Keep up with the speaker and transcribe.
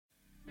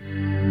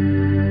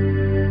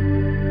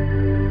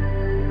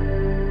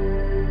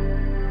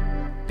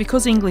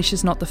Because English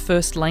is not the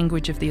first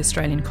language of the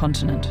Australian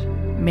continent,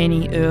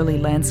 many early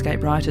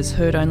landscape writers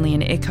heard only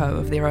an echo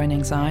of their own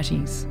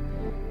anxieties.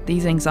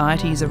 These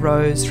anxieties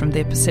arose from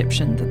their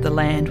perception that the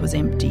land was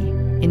empty,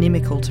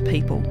 inimical to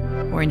people,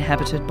 or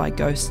inhabited by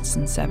ghosts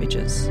and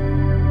savages.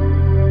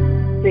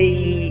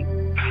 The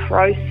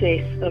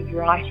process of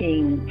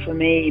writing for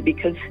me,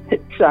 because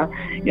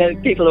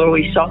it's, people are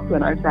always shocked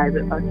when I say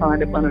that I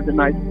find it one of the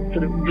most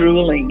sort of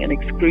gruelling and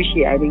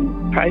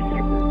excruciating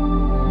processes.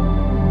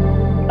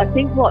 I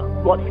think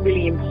what's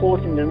really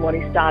important and what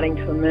is starting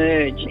to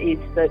emerge is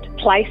that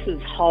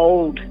places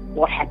hold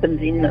what happens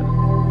in them.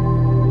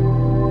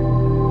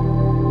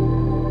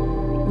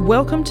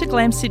 Welcome to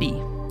Glam City.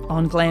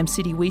 On Glam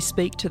City, we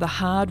speak to the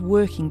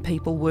hard-working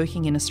people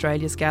working in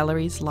Australia's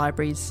galleries,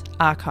 libraries,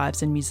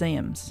 archives and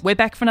museums. We're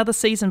back for another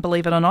season,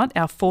 believe it or not,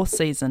 our fourth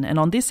season. And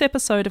on this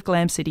episode of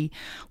Glam City,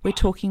 we're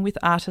talking with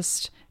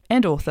artist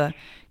and author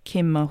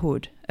Kim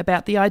Mahood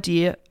about the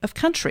idea of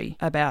country,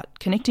 about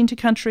connecting to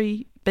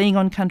country, being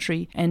on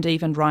country and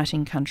even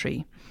writing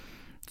country.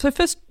 So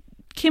first,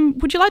 Kim,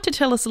 would you like to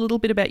tell us a little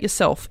bit about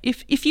yourself?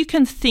 If you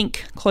can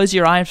close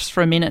your eyes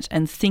for a minute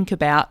and think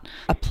about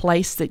a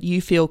place that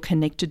you feel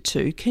connected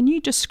to, can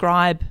you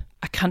describe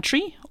a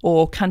country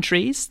or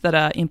countries that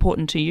are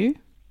important to you?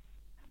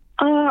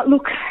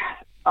 Look,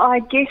 I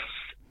guess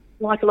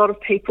like a lot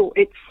of people,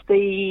 it's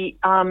the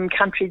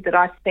country that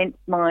I spent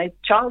my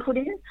childhood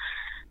in.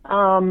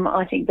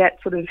 I think that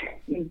sort of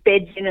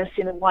embeds in us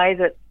in a way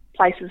that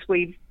places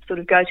we sort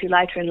of go to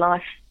later in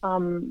life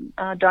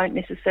don't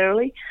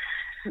necessarily.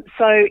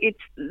 So it's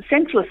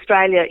Central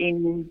Australia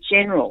in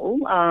general,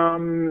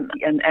 and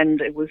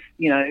it was,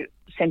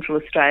 Central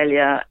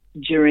Australia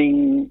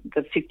during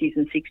the 50s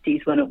and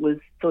 60s when it was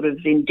sort of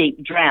in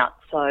deep drought.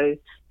 So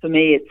for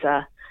me,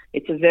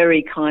 it's a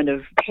very kind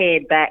of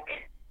pared back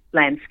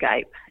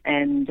landscape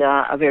and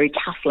a very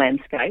tough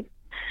landscape.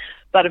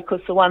 But of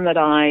course, the one that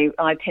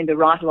I tend to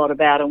write a lot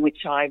about and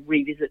which I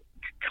revisit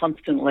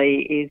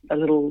constantly is a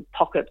little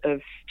pocket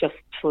of just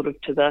sort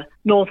of to the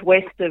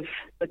northwest of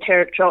the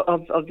territory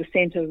of the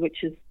centre, which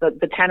is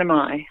the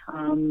Tanami,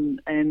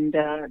 and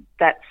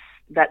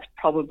that's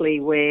probably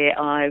where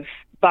I've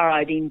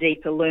burrowed in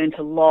deeper, learnt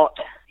a lot,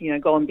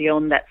 gone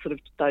beyond that sort of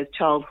those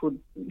childhood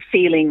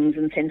feelings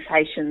and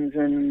sensations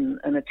and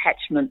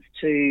attachments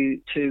to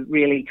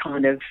really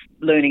kind of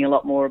learning a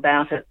lot more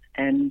about it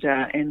and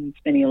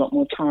spending a lot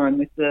more time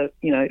with the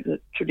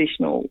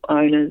traditional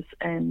owners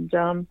and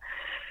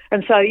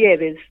so, yeah,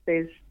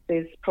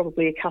 there's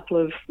probably a couple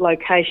of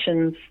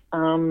locations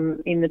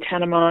in the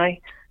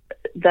Tanami.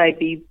 They'd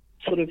be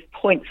sort of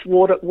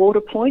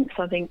water points.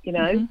 I think,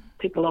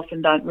 people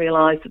often don't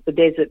realise that the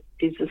desert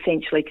is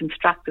essentially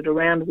constructed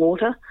around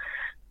water.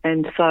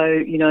 And so,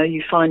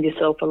 you find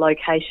yourself a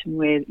location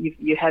where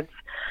you have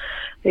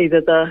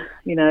either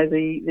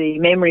the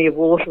memory of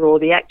water or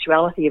the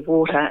actuality of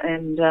water,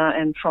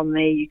 and from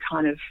there you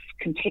kind of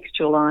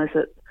contextualise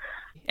it.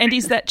 And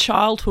is that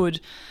childhood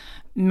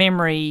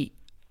memory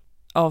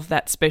of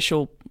that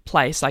special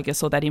place, I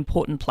guess, or that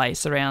important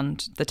place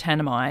around the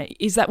Tanami,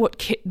 is that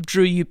what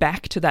drew you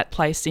back to that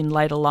place in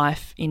later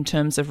life in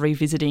terms of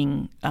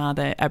revisiting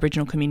the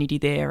Aboriginal community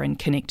there and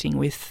connecting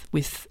with,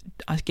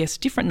 I guess,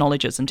 different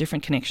knowledges and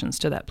different connections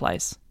to that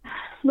place?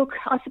 Look,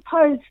 I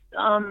suppose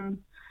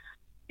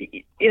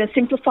in a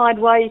simplified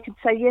way you could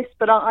say yes,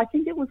 but I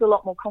think it was a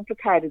lot more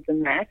complicated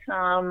than that.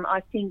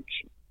 I think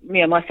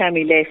my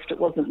family left. It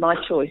wasn't my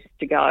choice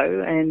to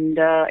go, and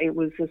it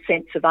was a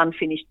sense of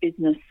unfinished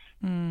business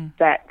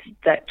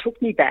that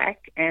took me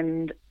back.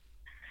 And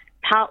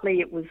partly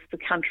it was the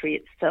country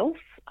itself.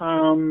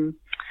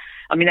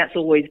 That's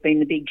always been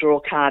the big draw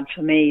card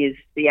for me, is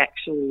the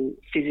actual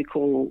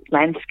physical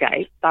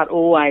landscape. But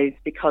always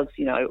because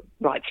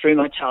right through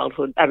my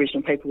childhood,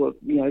 Aboriginal people were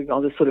I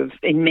was sort of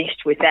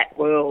enmeshed with that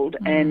world,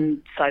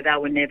 and so they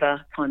were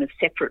never kind of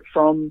separate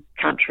from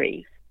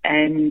country.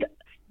 And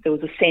there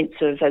was a sense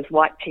of, as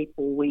white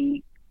people,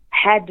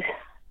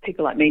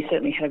 people like me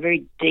certainly had a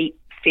very deep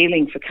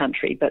feeling for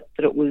country, but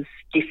that it was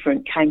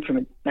different, came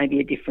from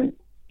maybe a different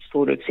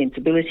sort of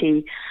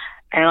sensibility.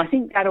 And I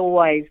think that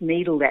always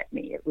needled at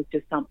me. It was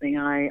just something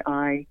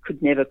I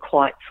could never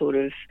quite sort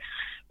of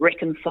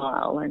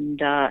reconcile.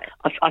 And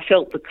I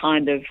felt the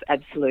kind of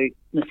absolute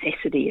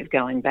necessity of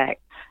going back.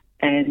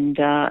 And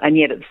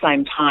yet at the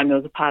same time, there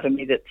was a part of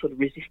me that sort of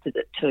resisted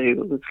it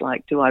too. It was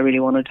like, do I really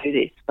want to do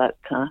this? But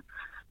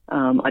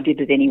I did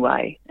it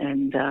anyway,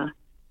 and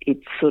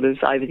it's sort of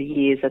over the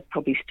years that's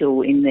probably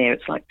still in there.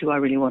 It's like, do I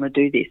really want to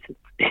do this?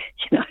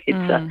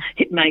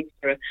 It makes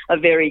for a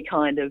very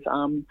kind of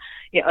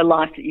a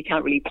life that you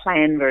can't really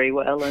plan very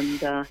well,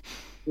 and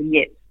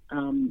yet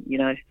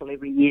so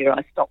every year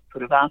I stop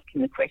sort of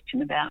asking the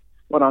question about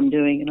what I'm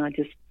doing, and I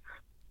just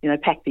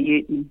pack the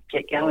ute and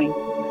get going.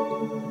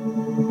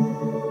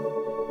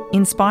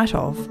 In spite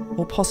of,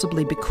 or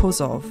possibly because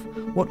of,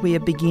 what we are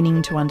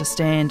beginning to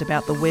understand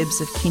about the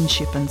webs of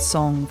kinship and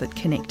song that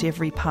connect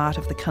every part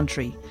of the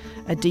country,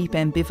 a deep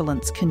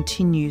ambivalence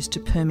continues to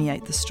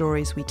permeate the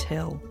stories we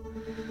tell.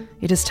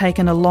 It has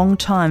taken a long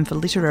time for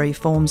literary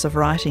forms of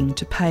writing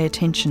to pay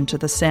attention to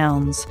the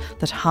sounds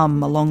that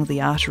hum along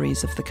the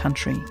arteries of the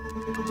country.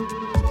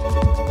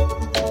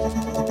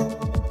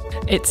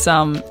 It's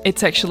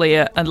actually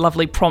a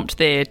lovely prompt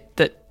there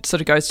that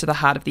sort of goes to the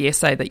heart of the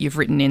essay that you've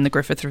written in the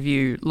Griffith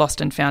Review, Lost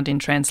and Found in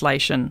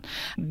Translation,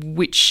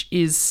 which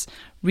is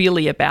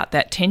really about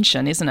that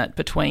tension, isn't it,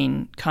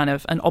 between kind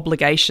of an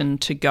obligation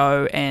to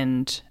go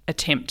and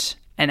attempt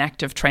an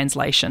act of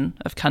translation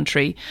of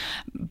country,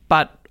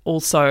 but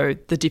also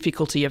the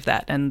difficulty of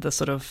that and the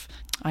sort of,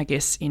 I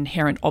guess,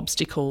 inherent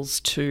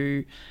obstacles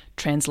to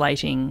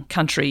translating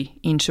country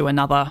into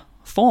another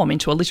form,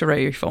 into a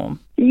literary form.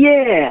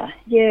 Yeah.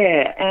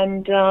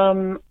 And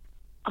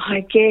I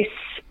guess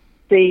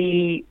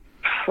the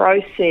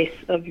process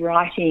of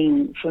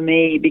writing for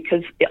me,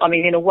 because, I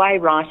mean, in a way,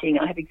 writing,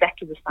 I have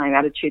exactly the same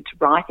attitude to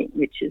writing,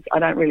 which is I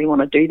don't really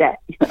want to do that.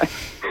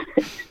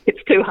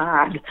 It's too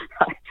hard.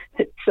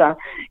 It's,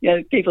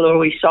 people are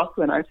always shocked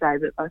when I say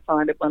that I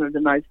find it one of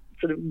the most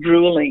sort of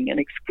grueling and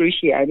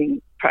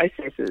excruciating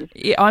processes.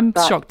 Yeah, I'm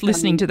shocked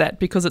listening to that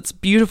because it's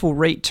beautiful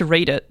to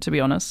read it, to be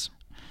honest.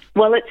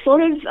 Well, it's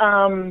sort of,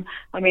 one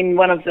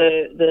of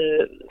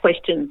the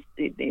questions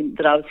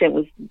that I was sent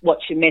was,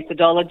 what's your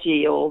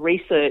methodology or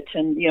research?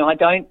 And,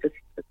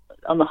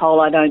 on the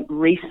whole, I don't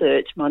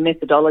research. My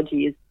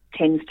methodology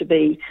tends to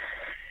be,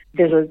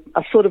 there's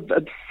a sort of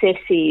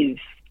obsessive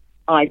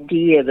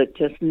idea that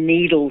just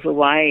needles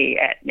away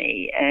at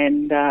me,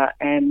 and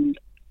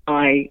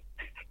I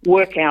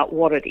work out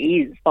what it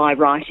is by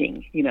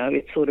writing.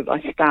 It's sort of,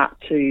 I start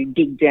to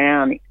dig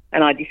down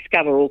and I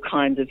discover all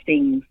kinds of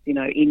things,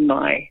 in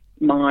my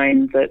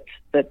mind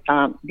that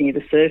aren't near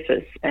the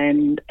surface.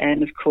 And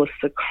of course,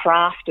 the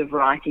craft of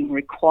writing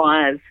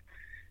requires,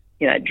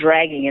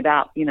 dragging it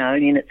up,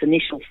 and in its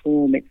initial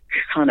form, it's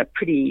kind of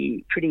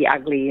pretty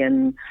ugly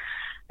and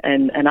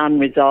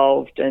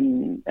unresolved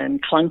and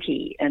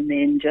clunky. And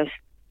then just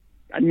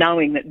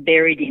knowing that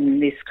buried in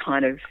this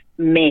kind of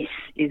mess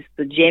is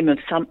the gem of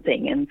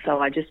something. And so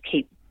I just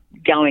keep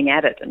going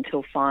at it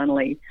until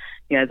finally,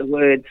 the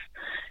words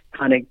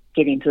kind of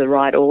get into the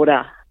right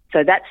order.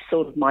 So that's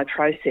sort of my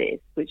process,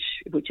 which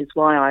is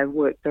why I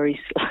work very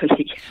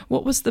slowly.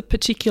 What was the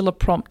particular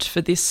prompt for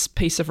this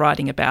piece of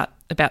writing about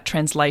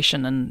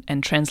translation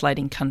and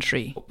translating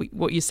country?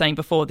 What you're saying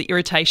before, the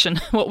irritation,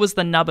 what was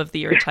the nub of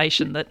the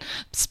irritation that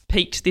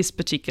piqued this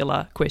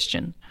particular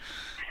question?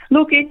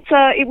 Look,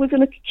 it was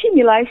an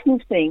accumulation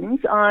of things.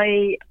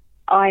 I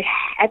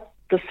at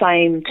the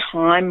same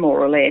time,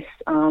 more or less,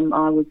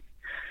 I was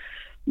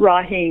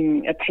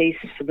writing a piece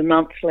for the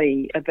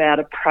Monthly about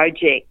a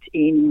project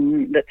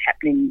that's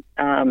happening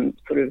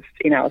sort of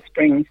in Alice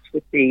Springs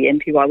with the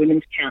NPY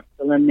Women's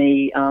Council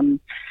and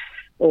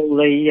all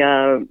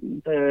the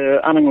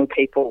Anangu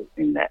people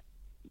in that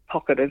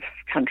pocket of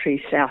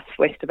country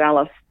southwest of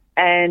Alice.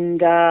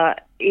 And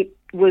it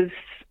was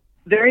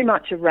very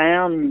much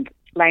around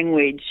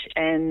language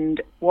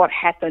and what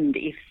happened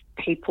if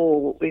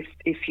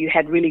you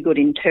had really good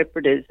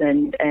interpreters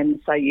and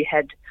so you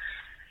had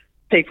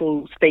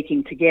people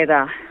speaking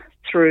together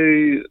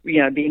through,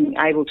 being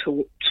able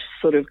to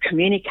sort of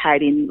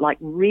communicate in like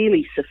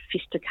really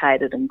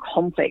sophisticated and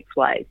complex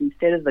ways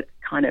instead of the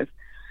kind of,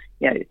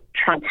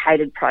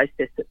 truncated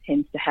process that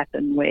tends to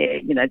happen where,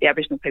 the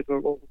Aboriginal people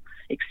are all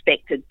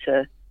expected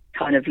to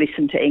kind of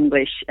listen to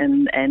English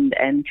and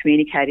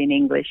communicate in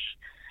English.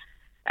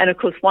 And of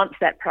course, once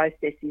that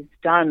process is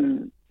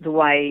done the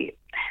way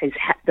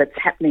that's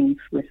happening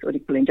with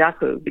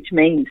Urikulinjaku, which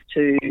means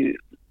to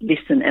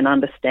listen and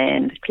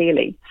understand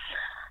clearly,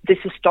 this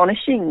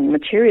astonishing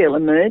material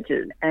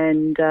emerges.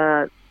 And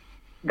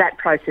that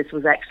process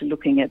was actually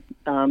looking at,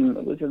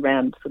 it was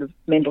around sort of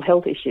mental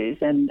health issues,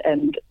 and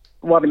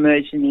what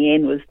emerged in the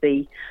end was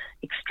the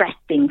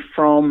extracting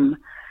from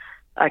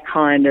a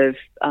kind of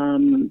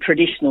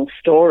traditional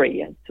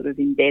story, a sort of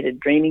embedded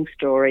dreaming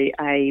story,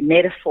 a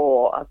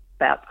metaphor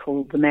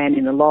called The Man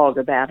in the Log,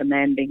 about a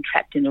man being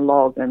trapped in a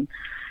log and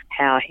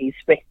how he's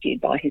rescued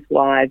by his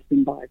wives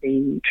and by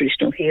the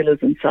traditional healers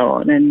and so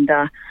on.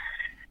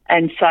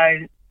 And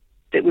so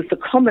it was the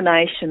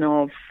combination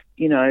of,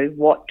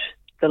 what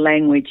the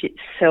language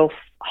itself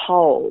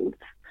holds,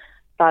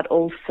 but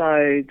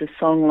also the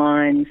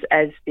songlines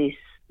as this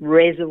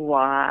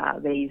reservoir,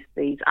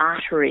 these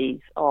arteries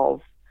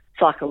of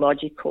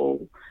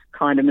psychological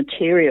kind of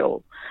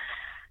material.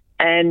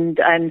 And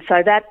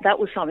so that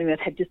was something that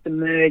had just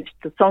emerged.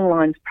 The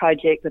Songlines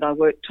project that I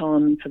worked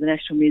on for the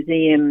National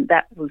Museum,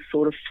 that was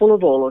sort of full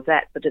of all of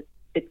that, but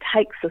it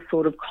takes a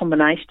sort of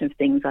combination of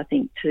things, I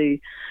think,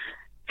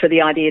 for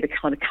the idea to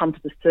kind of come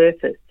to the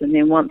surface. And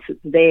then once it's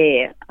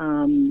there,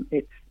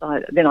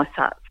 then I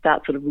start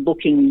sort of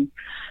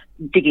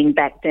digging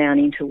back down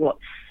into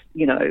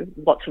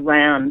what's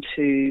around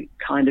to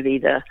kind of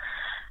either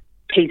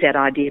tease that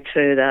idea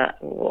further,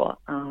 or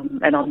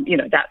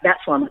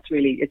that's one that's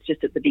really, it's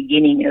just at the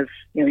beginning of,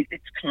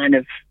 it's kind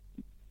of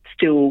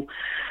still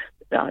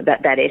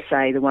that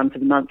essay, the one for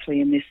the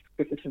Monthly and this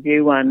Griffith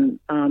Review one,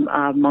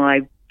 are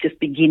my just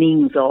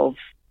beginnings of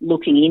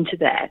looking into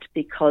that,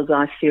 because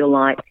I feel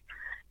like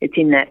it's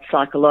in that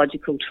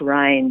psychological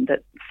terrain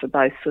that for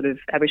both sort of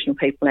Aboriginal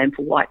people and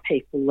for white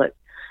people that,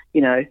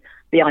 you know,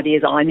 the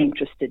ideas I'm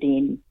interested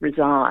in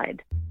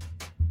reside.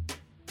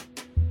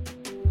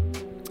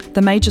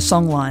 The major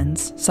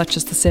songlines, such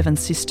as the Seven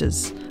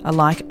Sisters, are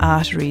like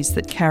arteries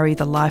that carry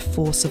the life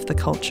force of the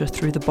culture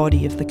through the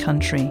body of the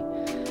country.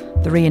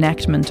 The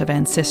reenactment of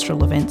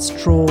ancestral events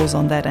draws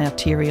on that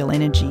arterial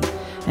energy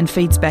and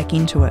feeds back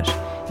into it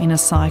in a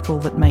cycle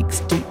that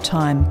makes deep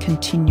time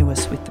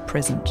continuous with the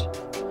present.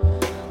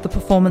 The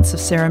performance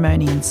of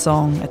ceremony and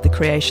song at the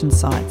creation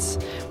sites,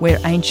 where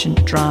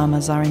ancient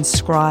dramas are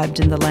inscribed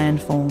in the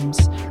landforms,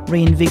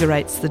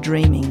 reinvigorates the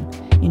dreaming,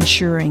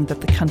 ensuring that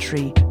the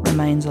country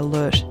remains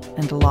alert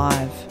and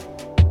alive.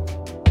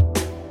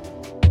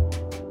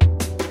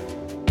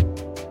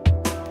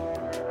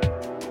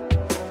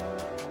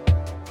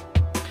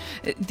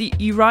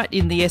 You write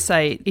in the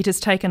essay, it has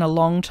taken a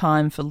long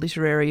time for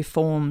literary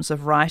forms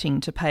of writing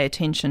to pay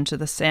attention to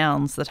the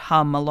sounds that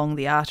hum along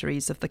the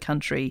arteries of the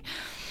country.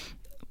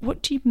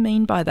 What do you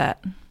mean by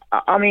that?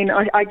 I mean,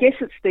 I guess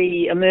it's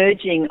the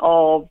emerging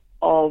of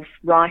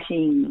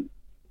writing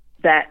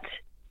that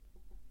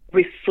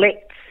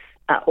reflects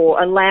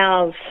or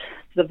allows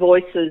the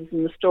voices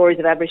and the stories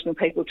of Aboriginal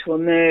people to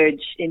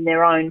emerge in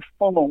their own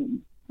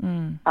form,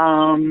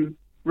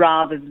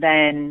 rather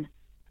than,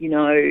 you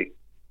know,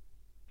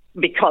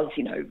 because,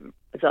 you know,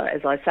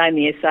 as I say in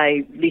the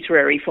essay,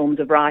 literary forms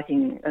of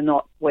writing are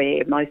not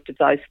where most of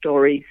those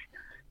stories,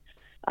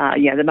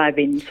 they may have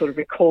been sort of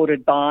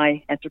recorded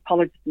by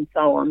anthropologists and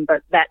so on,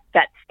 but that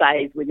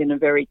stays within a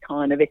very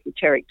kind of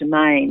esoteric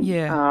domain.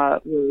 Yeah.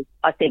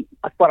 I think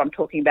what I'm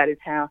talking about is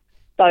how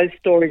those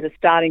stories are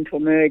starting to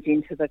emerge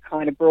into the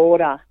kind of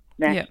broader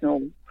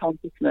national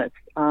consciousness,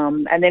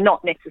 and they're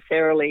not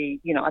necessarily,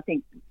 you know, I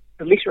think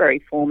the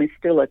literary form is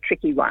still a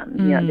tricky one.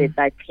 You know,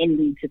 they're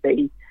tending to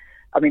be.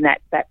 I mean,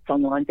 that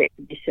Songlines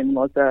exhibition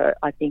was,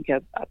 I think,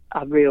 a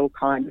real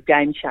kind of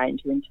game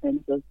changer in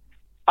terms of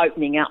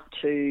opening up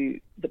to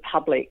the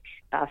public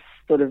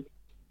sort of,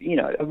 you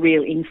know, a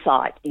real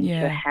insight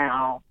into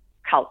how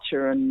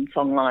culture and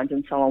songlines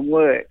and so on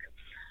work.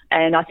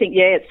 And I think,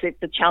 it's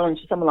a challenge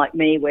for someone like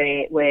me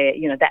where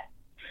you know, that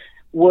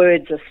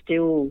words are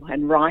still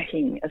and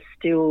writing are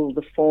still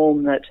the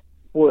form that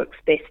works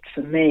best for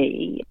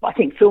me. I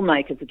think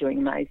filmmakers are doing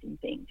amazing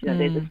things. You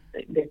know,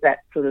 there's that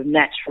sort of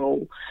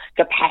natural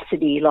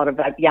capacity. A lot of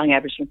young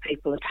Aboriginal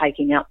people are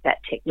taking up that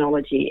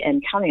technology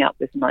and coming up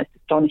with the most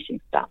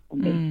astonishing stuff. I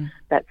mean,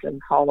 that's a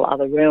whole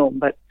other realm.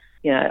 But,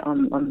 you know,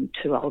 I'm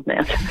too old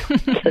now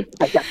to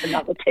take up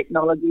another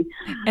technology.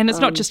 And it's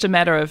not just a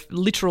matter of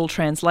literal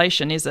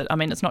translation, is it? I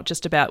mean, it's not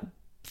just about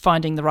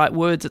finding the right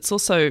words. It's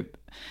also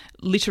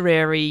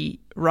literary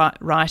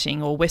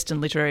writing, or Western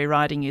literary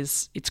writing,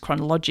 it's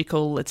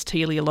chronological, it's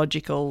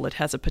teleological, it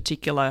has a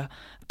particular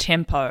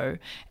tempo.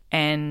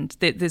 And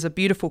there's a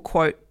beautiful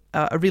quote,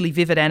 a really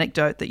vivid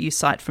anecdote that you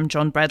cite from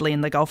John Bradley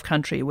in the Gulf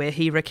Country, where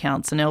he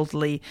recounts an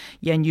elderly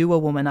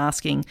Yanyuwa woman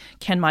asking,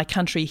 "Can my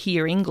country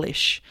hear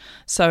English?"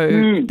 So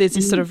there's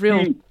this sort of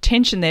real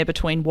tension there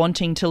between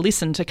wanting to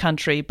listen to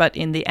country, but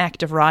in the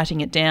act of writing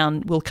it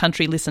down, will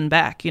country listen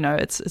back? You know,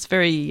 it's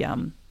very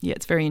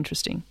it's very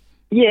interesting.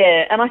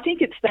 Yeah, and I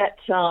think it's that,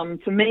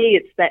 for me,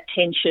 it's that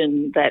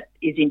tension that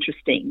is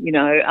interesting. You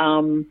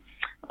know,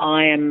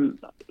 I am,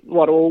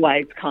 what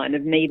always kind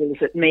of needles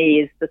at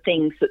me is the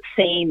things that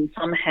seem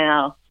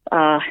somehow,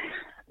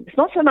 it's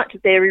not so much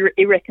that they're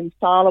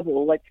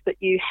irreconcilable, it's that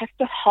you have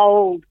to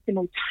hold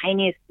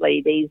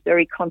simultaneously these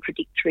very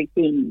contradictory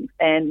things.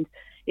 And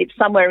it's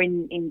somewhere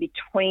in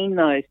between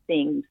those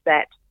things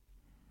that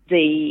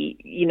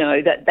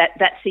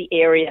that's the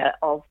area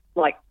of,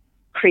 like,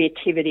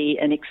 creativity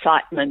and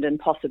excitement and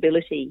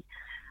possibility,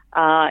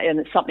 and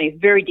it's something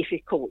that's very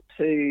difficult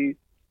to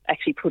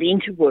actually put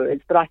into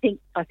words. But I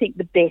think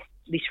the best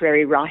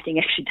literary writing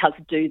actually does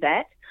do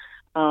that.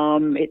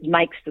 It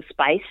makes the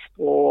space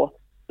for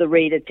the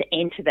reader to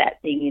enter that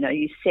thing. You know,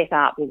 you set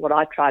up, or what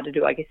I try to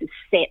do, I guess, is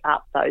set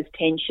up those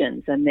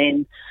tensions, and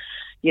then,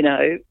 you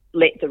know,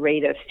 let the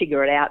reader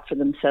figure it out for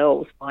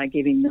themselves by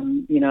giving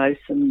them, you know,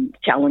 some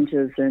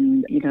challenges.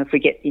 And, you know, if we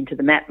get into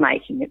the map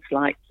making, it's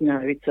like, you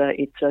know,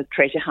 it's a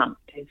treasure hunt.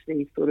 There's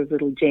these sort of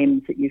little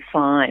gems that you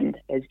find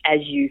as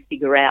you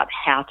figure out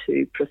how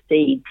to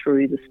proceed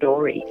through the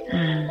story.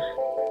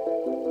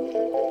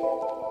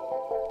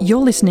 You're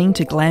listening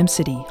to Glam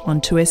City on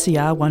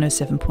 2SER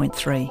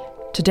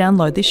 107.3. To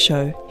download this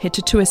show, head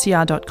to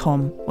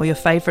 2ser.com or your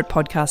favourite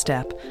podcast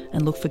app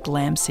and look for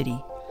Glam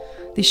City.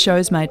 This show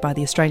is made by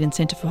the Australian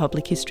Centre for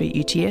Public History at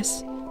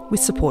UTS with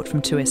support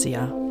from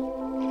 2SER.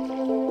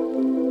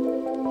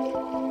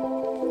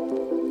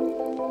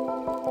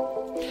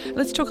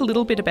 Let's talk a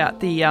little bit about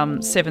the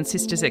Seven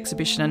Sisters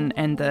exhibition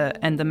and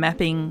the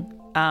mapping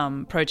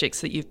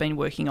projects that you've been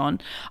working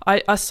on.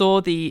 I saw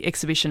the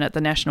exhibition at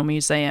the National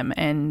Museum,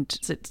 and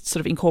it sort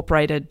of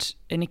incorporated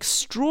an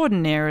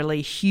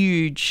extraordinarily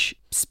huge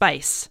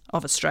space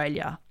of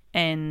Australia.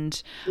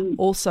 and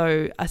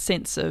also a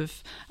sense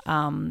of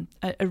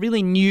a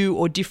really new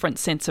or different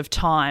sense of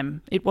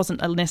time. It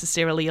wasn't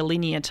necessarily a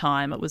linear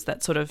time. It was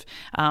that sort of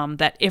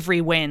that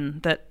every when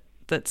that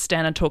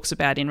Stannard talks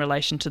about in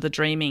relation to the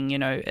dreaming.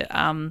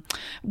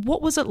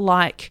 What was it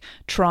like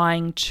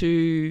trying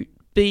to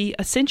be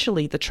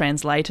essentially the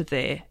translator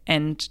there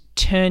and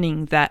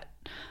turning that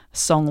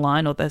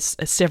songline, or there's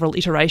several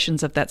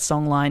iterations of that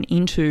songline,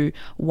 into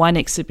one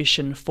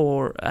exhibition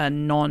for a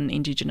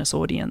non-Indigenous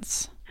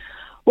audience?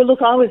 Well,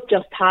 look, I was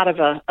just part of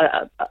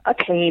a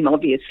team,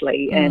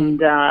 obviously, and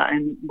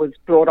was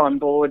brought on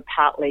board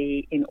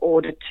partly in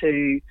order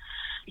to,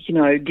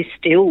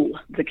 distill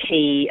the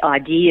key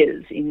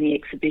ideas in the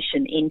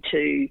exhibition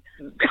into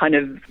kind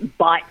of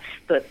bites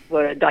that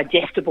were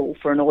digestible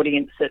for an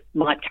audience that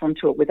might come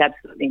to it with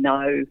absolutely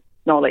no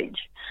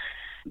knowledge.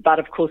 But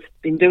of course,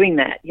 in doing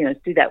that, to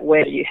do that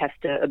well, you have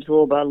to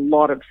absorb a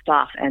lot of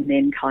stuff and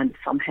then kind of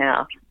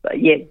somehow, as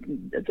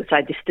I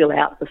say, distill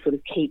out the sort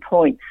of key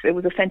points. It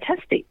was a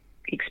fantastic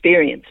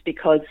experience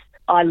because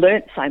I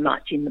learnt so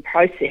much in the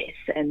process,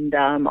 and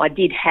I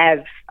did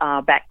have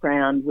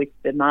background with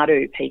the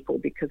Mahood people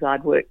because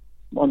I'd worked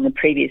on the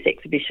previous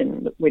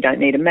exhibition, We Don't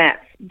Need a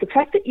Map. The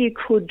fact that you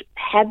could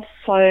have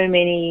so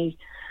many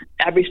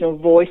Aboriginal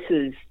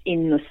voices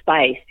in the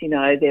space,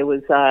 there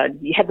was,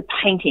 you had the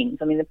paintings.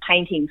 I mean, the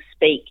paintings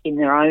speak in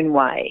their own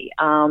way.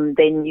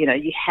 Then,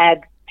 you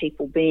had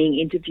people being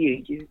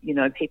interviewed,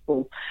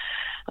 people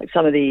like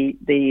some of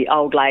the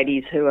old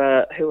ladies who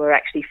are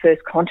actually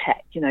first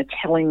contact,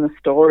 telling the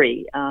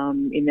story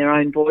in their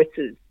own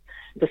voices.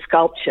 The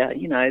sculpture,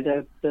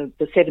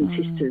 the Seven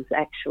Sisters,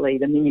 actually,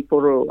 the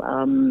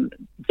Minyipuru,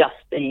 just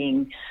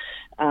being,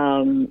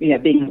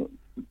 being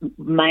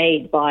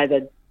made by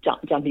the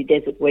Jumpy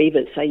Desert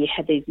Weavers. So you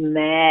had these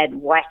mad,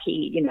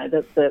 wacky,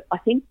 I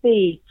think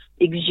the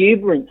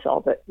exuberance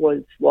of it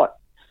was what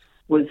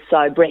was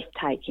so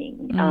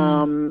breathtaking.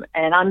 And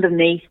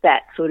underneath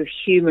that sort of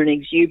humour and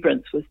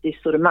exuberance was this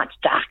sort of much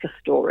darker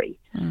story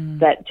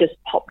that just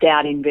popped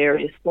out in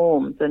various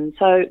forms. And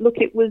so, look,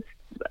 it was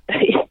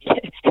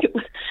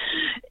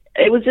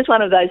it was just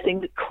one of those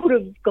things that could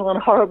have gone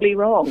horribly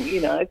wrong.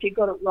 If you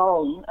got it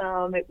wrong,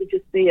 it would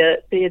just be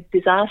a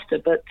disaster.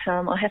 But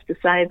I have to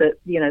say that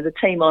the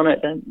team on it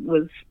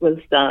was.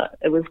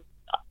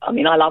 I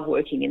mean, I love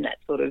working in that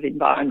sort of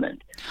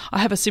environment. I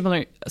have a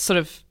similar sort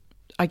of,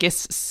 I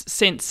guess,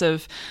 sense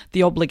of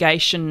the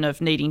obligation of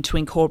needing to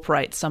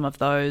incorporate some of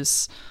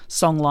those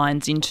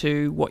songlines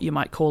into what you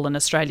might call an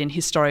Australian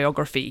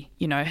historiography.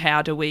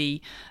 How do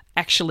we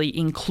actually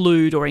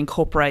include or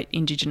incorporate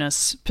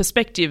Indigenous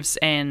perspectives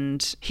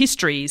and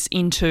histories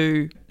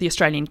into the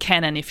Australian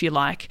canon, if you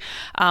like.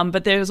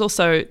 But there's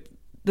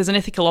an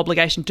ethical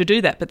obligation to do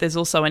that, but there's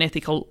also an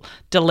ethical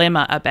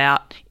dilemma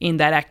about, in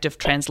that act of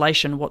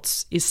translation,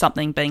 is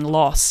something being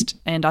lost.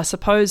 And I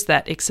suppose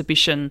that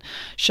exhibition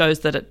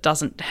shows that it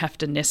doesn't have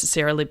to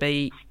necessarily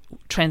be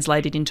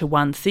translated into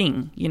one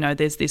thing.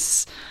 There's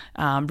this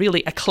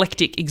really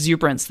eclectic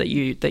exuberance that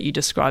you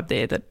described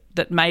there that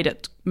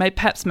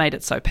perhaps made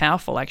it so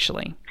powerful,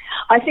 actually.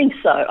 I think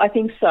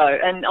so.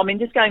 And I mean,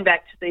 just going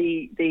back to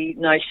the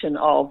notion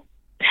of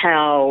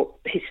how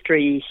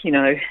history,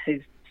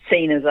 is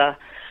seen as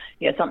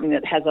something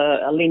that has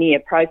a linear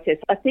process.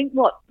 I think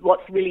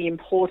what's really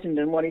important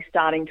and what is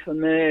starting to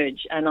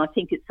emerge, and I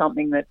think it's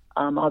something that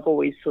I've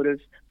always sort of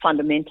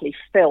fundamentally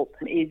felt,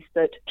 is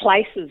that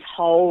places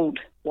hold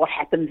what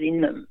happens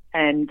in them,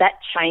 and that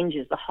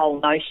changes the whole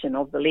notion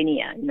of the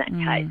linear in that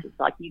case. It's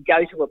like you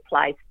go to a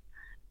place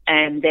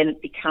and then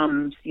it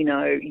becomes,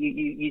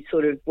 you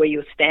sort of, where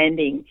you're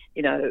standing,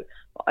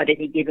 at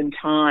any given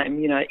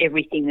time,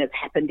 everything that's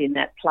happened in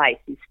that place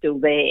is still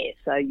there.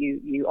 So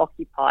you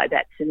occupy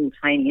that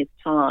simultaneous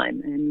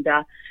time. And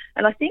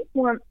I think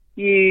once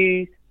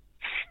you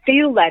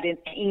feel that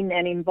in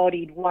an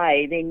embodied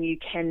way, then you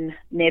can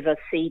never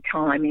see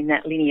time in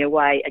that linear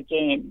way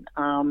again.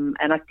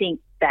 And I think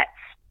that's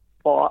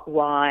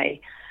why,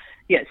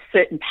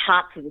 certain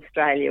parts of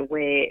Australia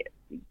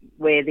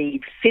where the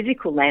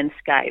physical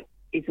landscape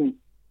isn't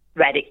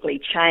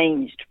radically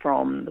changed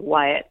from the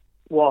way it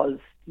was,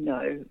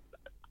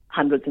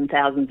 hundreds and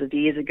thousands of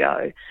years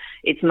ago,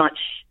 it's much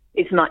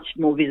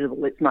more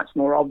visible, it's much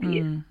more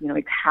obvious.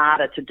 It's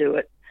harder to do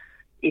it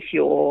if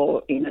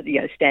you're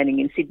standing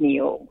in Sydney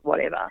or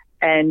whatever.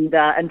 And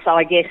so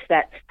I guess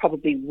that's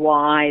probably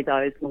why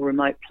those more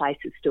remote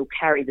places still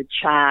carry the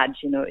charge,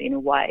 in a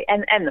way.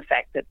 And the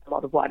fact that a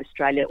lot of white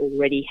Australia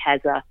already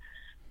has a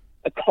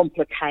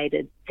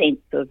complicated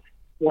sense of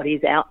what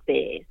is out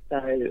there.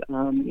 So,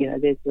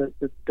 there's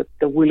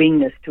the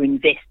willingness to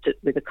invest it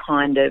with a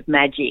kind of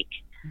magic.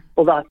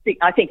 Although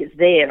I think it's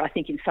there. I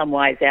think in some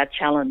ways our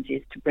challenge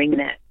is to bring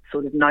that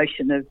sort of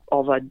notion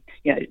of a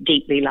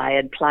deeply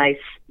layered place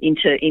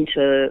into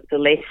the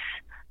less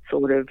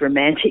sort of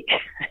romantic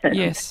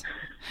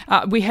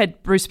We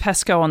had Bruce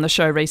Pascoe on the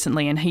show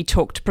recently, and he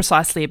talked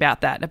precisely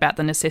about that, about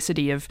the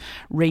necessity of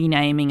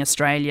renaming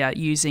Australia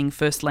using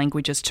first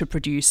languages to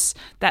produce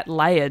that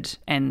layered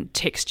and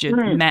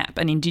textured map,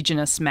 an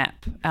Indigenous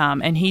map.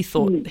 And he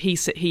thought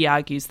he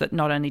argues that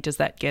not only does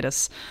that get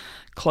us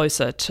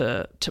closer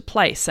to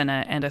place and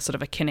a sort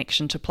of a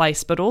connection to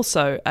place, but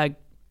also a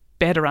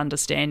better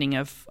understanding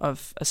of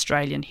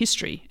Australian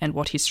history and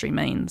what history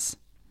means.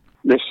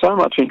 There's so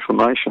much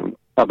information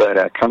about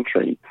our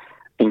country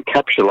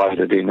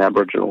encapsulated in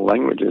Aboriginal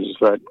languages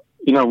that,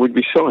 we'd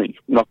be silly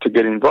not to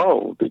get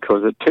involved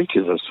because it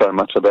teaches us so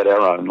much about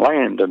our own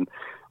land. And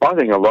I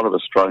think a lot of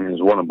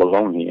Australians want to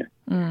belong here.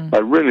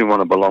 They really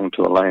want to belong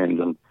to the land,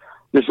 and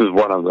this is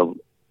one of the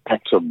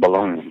acts of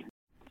belonging.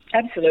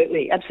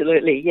 Absolutely.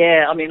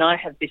 Yeah, I mean, I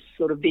have this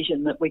sort of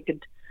vision that we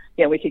could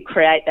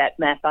create that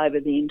map over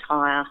the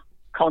entire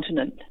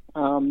continent.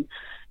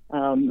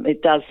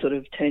 It does sort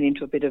of turn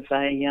into a bit of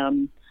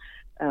a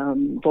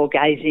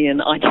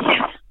Borgesian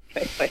idea.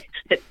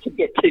 To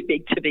get too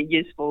big to be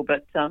useful,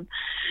 but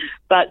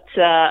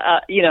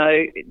that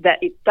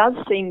it does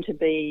seem to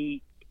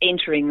be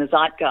entering the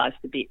zeitgeist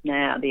a bit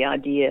now. The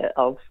idea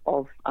of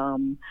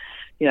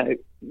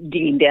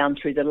digging down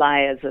through the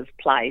layers of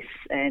place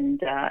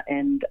and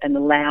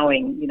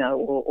allowing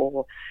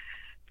or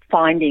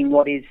finding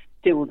what is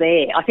still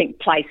there. I think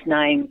place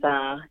names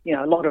are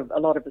a lot of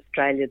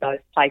Australia. Those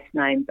place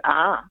names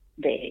are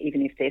there,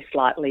 even if they're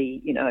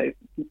slightly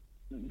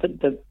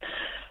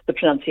the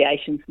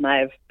pronunciations may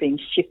have been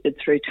shifted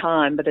through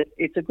time, but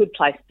it's a good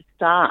place to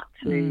start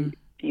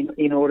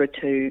in order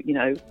to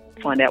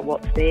find out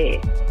what's there.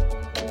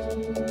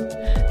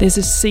 There's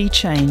a sea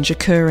change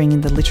occurring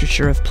in the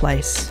literature of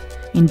place.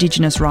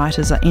 Indigenous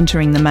writers are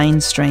entering the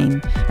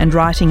mainstream and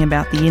writing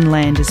about the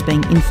inland as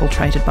being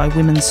infiltrated by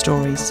women's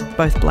stories,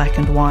 both black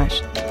and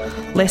white.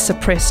 Less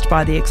oppressed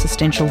by the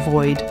existential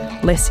void,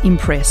 less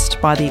impressed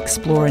by the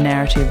explorer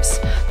narratives,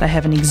 they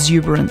have an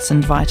exuberance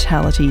and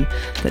vitality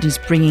that is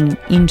bringing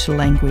into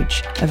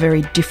language a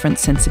very different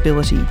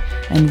sensibility,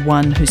 and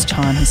one whose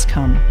time has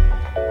come.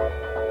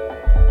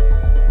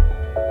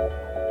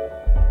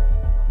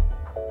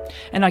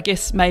 And I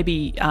guess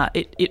maybe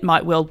it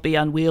might well be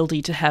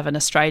unwieldy to have an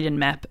Australian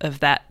map of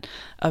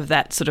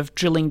that sort of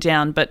drilling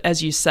down. But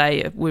as you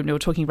say, when we were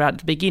talking about at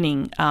the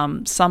beginning,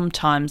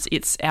 sometimes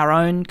it's our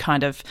own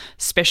kind of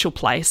special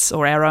place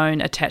or our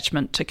own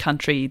attachment to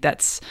country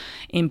that's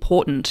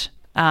important.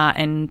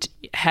 And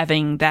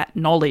having that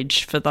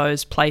knowledge for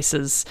those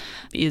places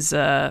is,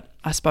 I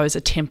suppose,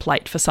 a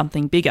template for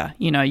something bigger.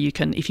 You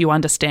can, if you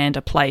understand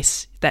a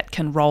place, that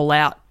can roll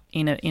out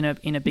in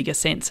a bigger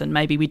sense, and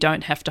maybe we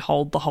don't have to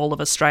hold the whole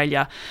of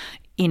Australia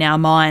in our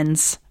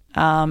minds.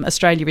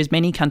 Australia is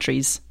many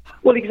countries.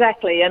 Well,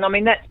 exactly, and I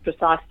mean that's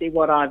precisely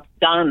what I've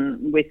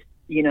done with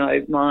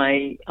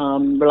my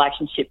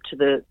relationship to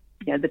the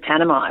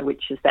Tanami,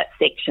 which is that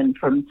section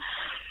from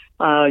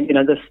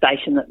the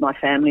station that my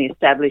family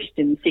established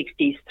in the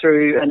 60s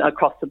through and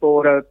across the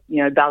border,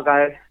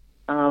 Balgo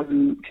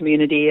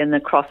community, and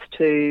across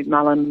to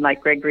Mullen, Lake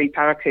Gregory,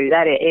 Paraku,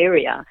 that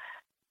area.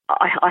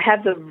 I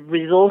have the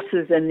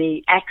resources and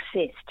the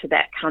access to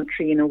that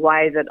country in a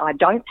way that I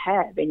don't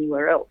have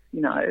anywhere else.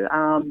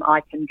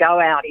 I can go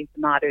out into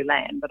Mahood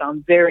land, but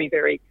I'm very,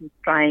 very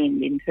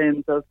constrained in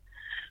terms of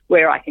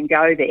where I can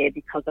go there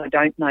because I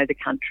don't know the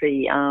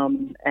country,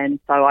 and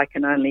so I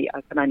can only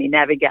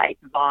navigate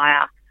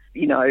via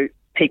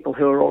people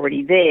who are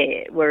already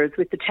there. Whereas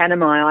with the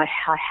Tanami,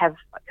 I have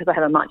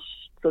a much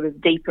sort of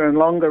deeper and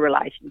longer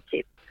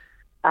relationship.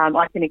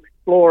 I can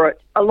explore it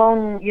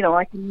along,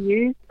 I can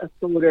use a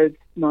sort of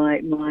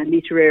my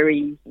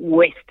literary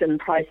Western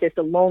process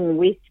along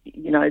with,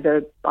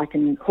 I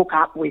can hook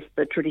up with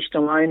the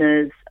traditional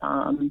owners.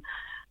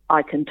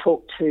 I can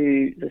talk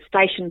to the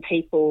station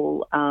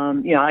people.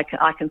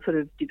 I can sort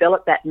of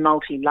develop that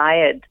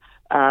multi-layered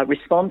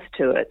response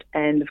to it.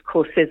 And of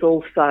course, there's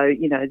also,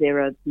 there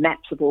are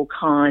maps of all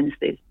kinds.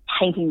 There's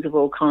paintings of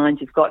all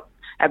kinds. You've got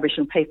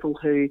Aboriginal people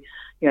who,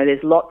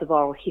 there's lots of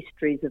oral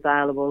histories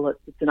available.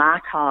 It's an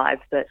archive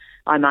that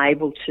I'm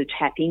able to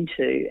tap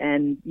into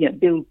and,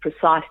 build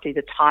precisely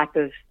the type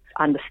of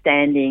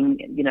understanding,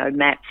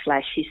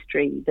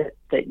 map/history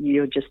that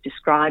you're just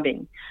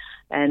describing.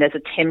 And as a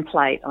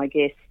template, I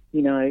guess,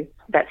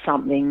 that's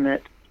something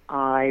that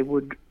I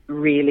would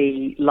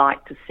really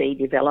like to see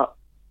develop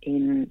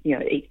in,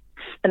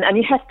 and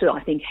you have to,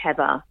 I think, have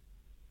a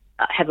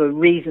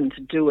reason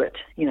to do it,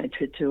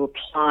 to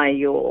apply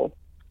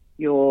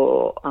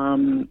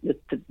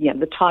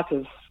the type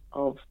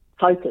of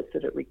focus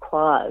that it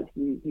requires.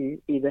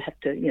 You either have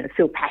to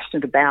feel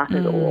passionate about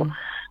it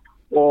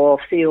or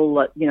feel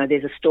that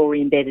there's a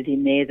story embedded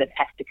in there that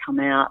has to come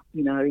out.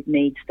 It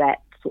needs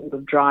that sort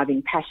of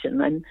driving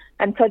passion,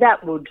 and so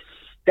that would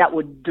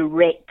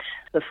direct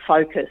the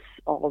focus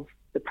of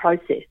the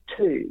process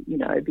too.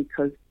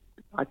 Because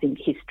I think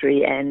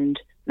history and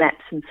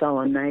maps and so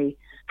on, they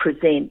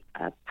present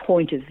a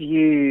point of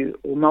view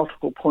or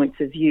multiple points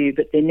of view,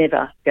 but they're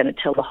never going to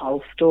tell the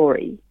whole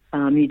story.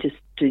 you just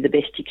do the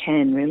best you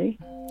can, really.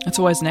 It's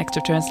always an act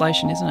of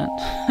translation, isn't it?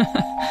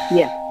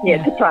 Yeah,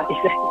 that's right,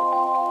 exactly.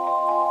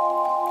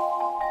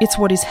 It's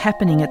what is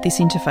happening at this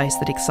interface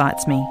that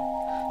excites me.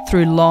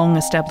 Through long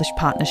established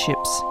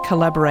partnerships,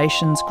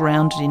 collaborations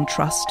grounded in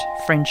trust,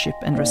 friendship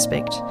and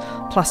respect,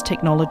 plus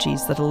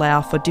technologies that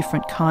allow for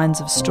different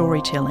kinds of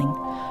storytelling,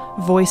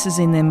 voices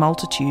in their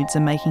multitudes are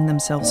making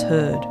themselves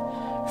heard,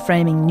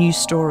 framing new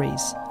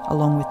stories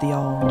along with the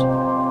old.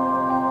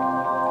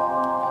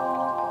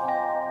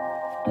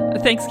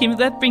 Thanks, Kim.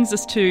 That brings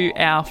us to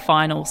our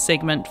final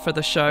segment for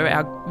the show,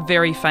 our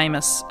very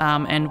famous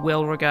and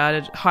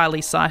well-regarded,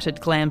 highly cited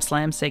Glam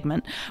Slam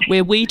segment,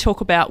 where we talk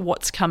about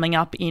what's coming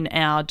up in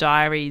our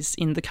diaries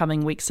in the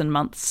coming weeks and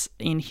months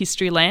in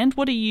Historyland.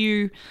 What are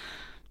you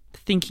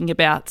thinking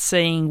about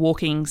seeing,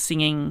 walking,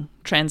 singing,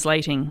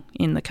 translating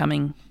in the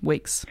coming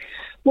weeks?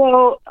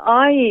 Well,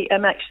 I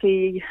am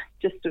actually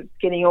just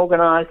getting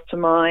organised to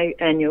my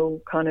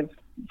annual kind of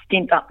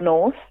stint up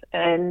north,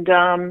 and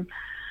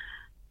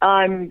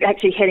I'm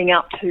actually heading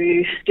up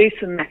to do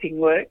some mapping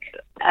work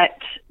at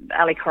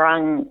Ali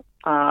Korang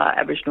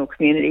Aboriginal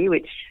community,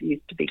 which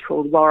used to be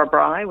called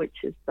Warrabri, which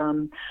is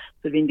sort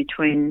of in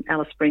between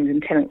Alice Springs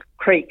and Tennant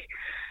Creek.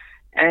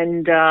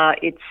 And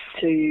it's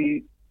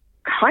to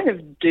kind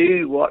of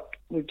do what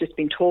we've just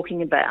been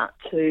talking about,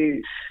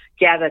 to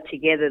gather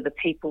together the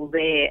people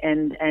there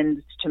and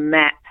to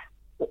map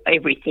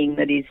everything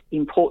that is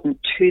important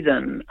to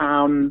them,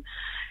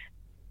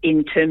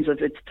 in terms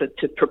of it's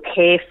to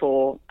prepare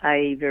for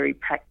a very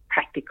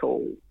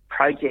practical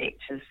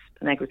project, as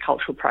an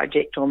agricultural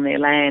project on their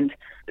land.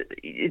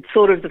 It's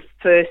sort of the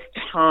first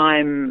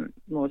time,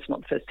 well, it's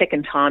not the first,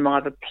 second time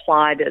I've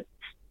applied it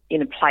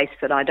in a place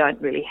that I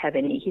don't really have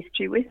any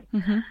history with.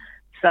 Mm-hmm.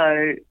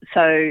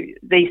 So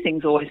these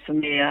things always for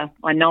me are,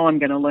 I know I'm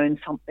going to learn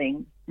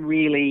something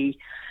really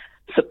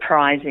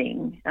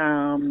surprising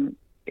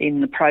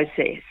in the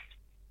process.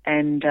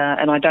 And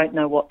I don't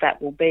know what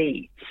that will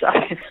be. So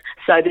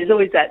there's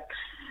always that,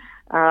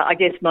 I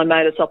guess my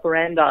modus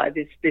operandi,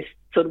 this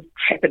sort of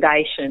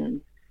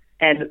trepidation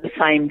and at the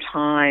same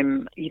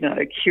time,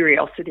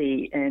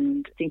 curiosity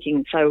and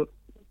thinking, so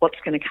what's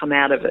going to come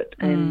out of it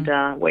and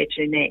where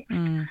to next?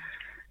 Mm.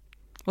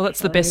 Well,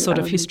 that's the best sort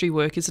of history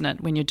work, isn't it,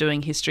 when you're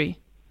doing history?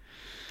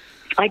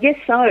 I guess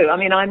so. I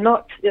mean, I'm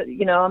not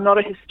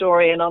a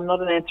historian. I'm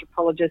not an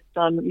anthropologist.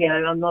 I'm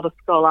not a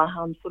scholar.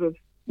 I'm sort of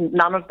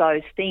none of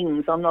those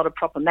things. I'm not a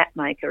proper map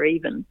maker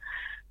even.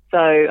 So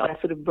I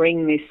sort of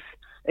bring this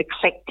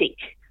eclectic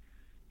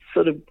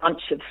sort of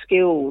bunch of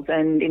skills,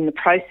 and in the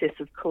process,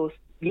 of course,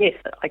 yes,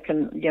 I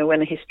can,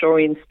 when a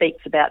historian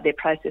speaks about their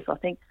process, I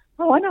think,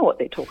 oh, I know what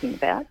they're talking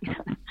about,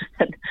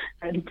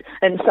 and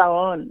so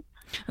on.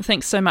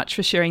 Thanks so much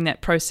for sharing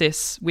that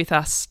process with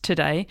us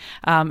today.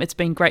 It's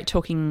been great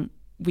talking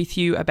with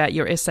you about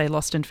your essay,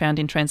 Lost and Found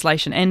in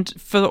Translation. And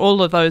for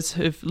all of those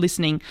who've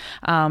listening,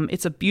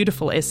 it's a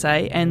beautiful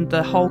essay, and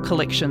the whole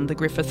collection, the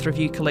Griffith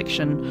Review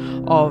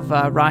collection of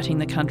Writing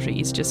the Country,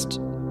 is just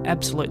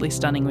absolutely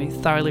stunning. We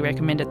thoroughly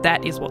recommend it.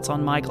 That is what's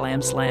on my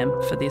Glam Slam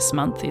for this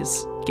month,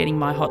 is getting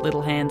my hot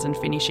little hands and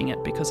finishing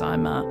it, because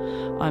I'm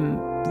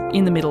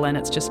in the middle and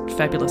it's just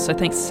fabulous. So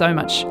thanks so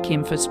much,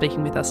 Kim, for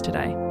speaking with us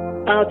today.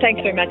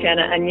 Thanks very much,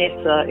 Anna. And yes,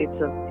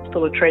 it's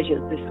full of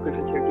treasures, this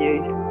Griffith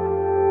Review.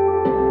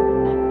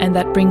 And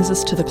that brings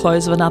us to the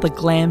close of another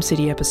Glam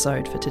City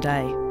episode for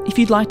today. If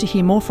you'd like to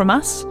hear more from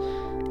us,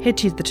 head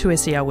to the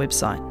 2SER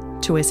website,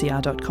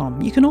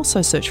 2ser.com. You can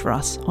also search for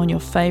us on your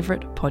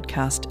favourite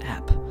podcast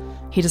app.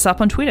 Hit us up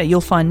on Twitter.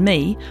 You'll find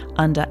me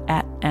under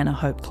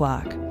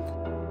 @AnnaHopeClark.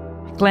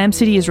 Glam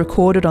City is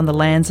recorded on the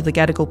lands of the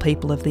Gadigal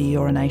people of the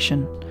Eora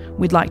Nation.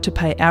 We'd like to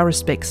pay our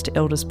respects to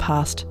elders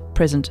past,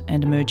 present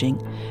and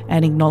emerging,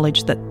 and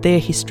acknowledge that their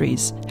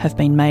histories have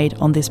been made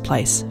on this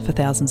place for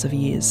thousands of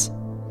years.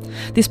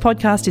 This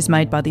podcast is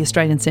made by the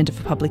Australian Centre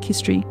for Public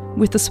History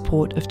with the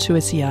support of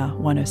 2SER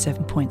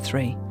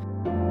 107.3.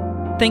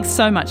 Thanks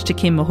so much to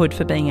Kim Mahood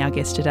for being our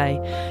guest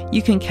today.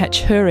 You can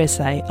catch her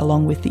essay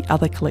along with the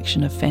other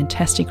collection of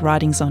fantastic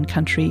writings on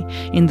country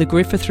in the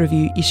Griffith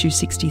Review issue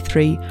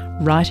 63,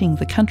 Writing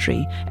the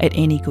Country, at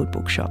any good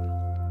bookshop.